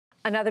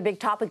Another big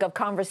topic of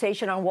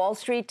conversation on Wall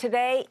Street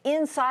today,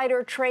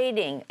 insider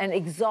trading. An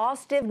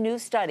exhaustive new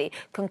study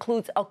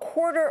concludes a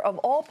quarter of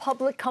all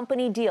public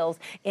company deals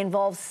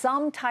involve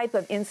some type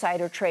of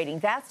insider trading.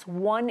 That's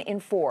 1 in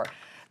 4.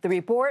 The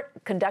report,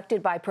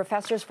 conducted by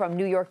professors from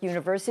New York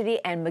University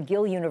and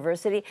McGill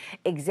University,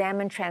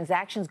 examined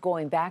transactions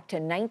going back to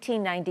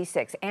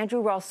 1996. Andrew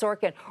Ross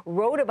Sorkin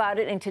wrote about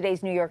it in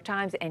today's New York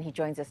Times, and he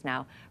joins us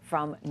now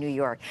from New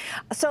York.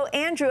 So,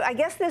 Andrew, I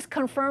guess this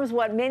confirms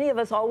what many of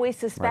us always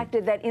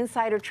suspected, that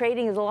insider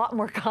trading is a lot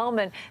more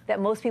common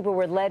than most people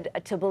were led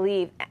to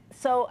believe.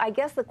 So I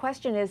guess the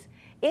question is,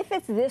 if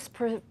it's this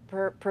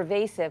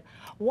pervasive,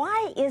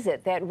 why is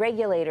it that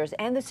regulators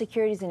and the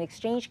Securities and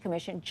Exchange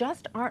Commission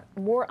just aren't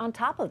more on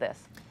top of this?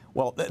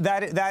 Well,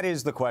 that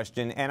is the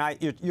question, and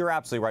you're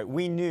absolutely right.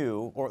 We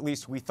knew, or at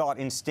least we thought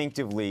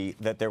instinctively,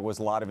 that there was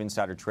a lot of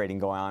insider trading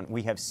going on.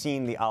 We have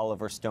seen the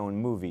Oliver Stone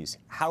movies.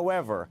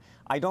 However,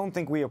 I don't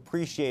think we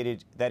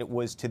appreciated that it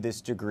was to this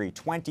degree.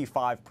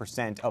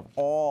 25% of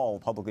all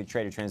publicly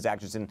traded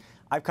transactions, and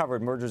I've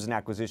covered mergers and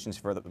acquisitions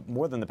for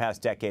more than the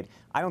past decade.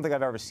 I don't think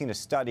I've ever seen a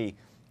study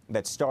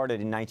that started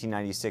in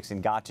 1996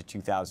 and got to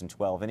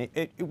 2012. And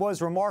it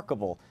was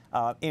remarkable,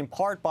 in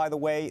part, by the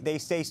way, they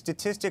say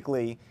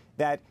statistically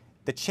that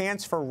the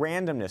chance for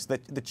randomness,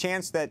 the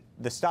chance that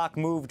the stock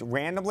moved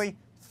randomly,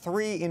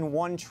 3 in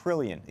 1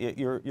 trillion.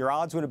 Your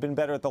odds would have been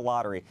better at the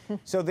lottery.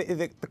 So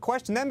the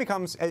question then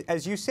becomes,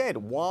 as you said,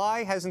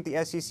 why hasn't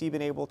the SEC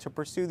been able to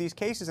pursue these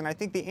cases? And I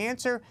think the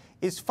answer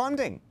is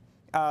funding.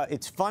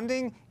 It's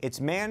funding,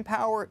 it's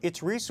manpower,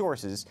 it's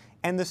resources.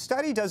 And the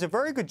study does a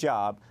very good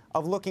job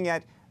of looking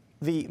at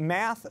the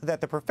math that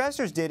the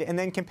professors did and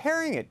then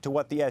comparing it to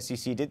what the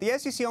SEC did. The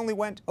SEC only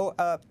went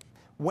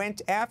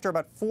after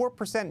about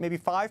 4%, maybe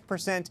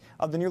 5%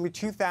 of the nearly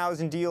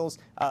 2,000 deals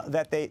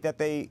that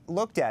they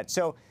looked at.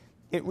 So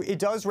it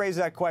does raise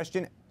that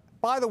question.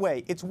 By the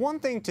way, it's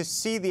one thing to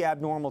see the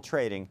abnormal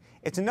trading.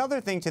 It's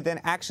another thing to then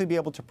actually be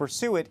able to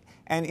pursue it.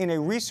 And in a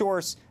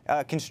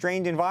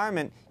resource-constrained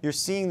environment, you're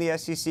seeing the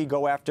SEC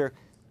go after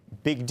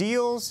big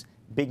deals,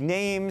 big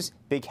names,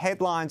 big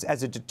headlines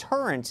as a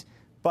deterrent.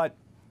 But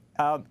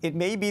it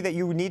may be that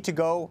you need to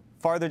go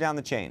farther down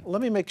the chain.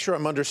 Let me make sure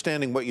I'm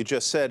understanding what you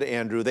just said,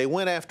 Andrew. They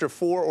went after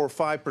 4 or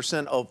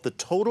 5% of the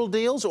total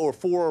deals, or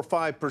 4 or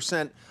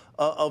 5%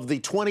 of the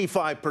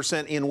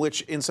 25% in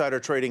which insider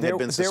trading had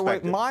been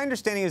suspected? My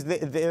understanding is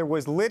that there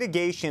was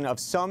litigation of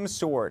some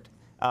sort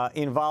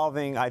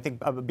involving, I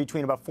think,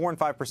 between about 4 and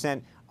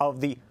 5% of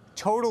the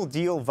total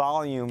deal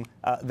volume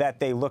that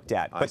they looked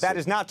at, but that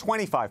is not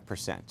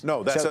 25%.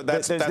 No, that's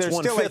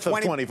 1/5 of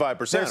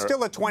 25%.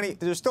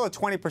 There's still a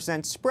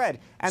 20% spread,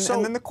 and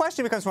then the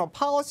question becomes, from a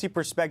policy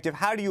perspective,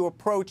 how do you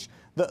approach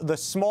the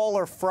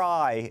smaller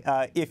fry,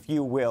 if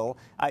you will?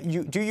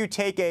 Do you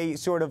take a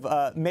sort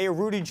of Mayor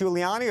Rudy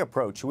Giuliani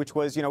approach, which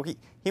was,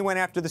 he went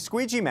after the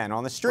squeegee men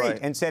on the street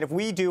and said, if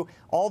we do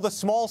all the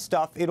small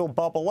stuff, it'll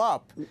bubble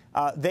up.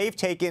 They've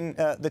taken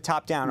the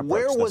top-down approach.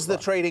 Where was the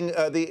trading,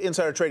 the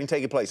insider trading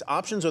taking place?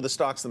 Options or the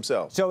stocks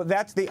themselves? So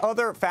that's the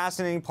other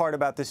fascinating part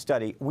about this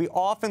study. We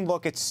often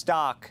look at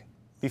stock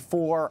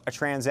before a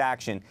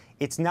transaction.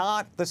 It's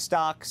not the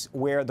stocks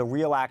where the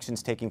real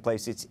action's taking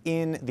place. It's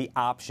in the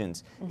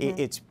options.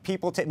 It's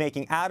people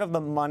making out of the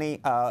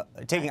money,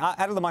 taking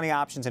out of the money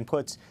options and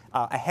puts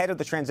ahead of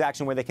the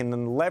transaction where they can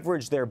then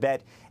leverage their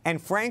bet.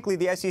 And frankly,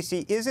 the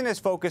SEC isn't as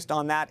focused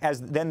on that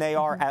than they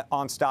are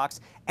on stocks,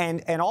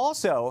 and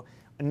also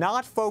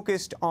not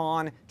focused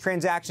on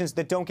transactions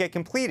that don't get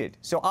completed.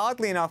 So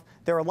oddly enough,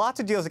 there are lots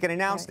of deals that get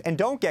announced and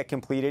don't get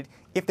completed.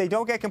 If they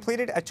don't get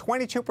completed, a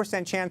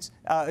 22% chance,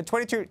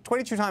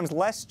 22 times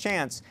less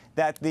chance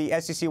that the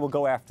SEC will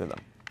go after them.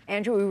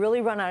 Andrew, we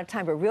really run out of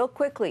time, but real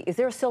quickly, is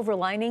there a silver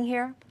lining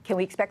here? Can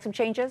we expect some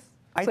changes?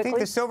 I think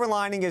the silver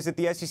lining is that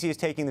the SEC is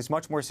taking this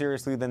much more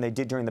seriously than they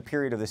did during the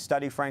period of the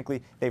study,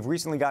 frankly. They've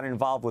recently gotten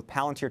involved with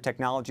Palantir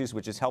Technologies,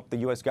 which has helped the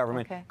U.S.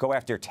 government go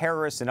after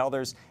terrorists and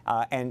others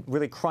and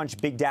really crunch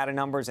big data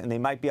numbers, and they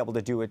might be able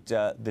to do it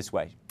this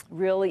way.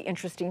 Really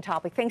interesting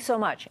topic. Thanks so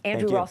much.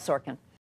 Andrew Ross Sorkin.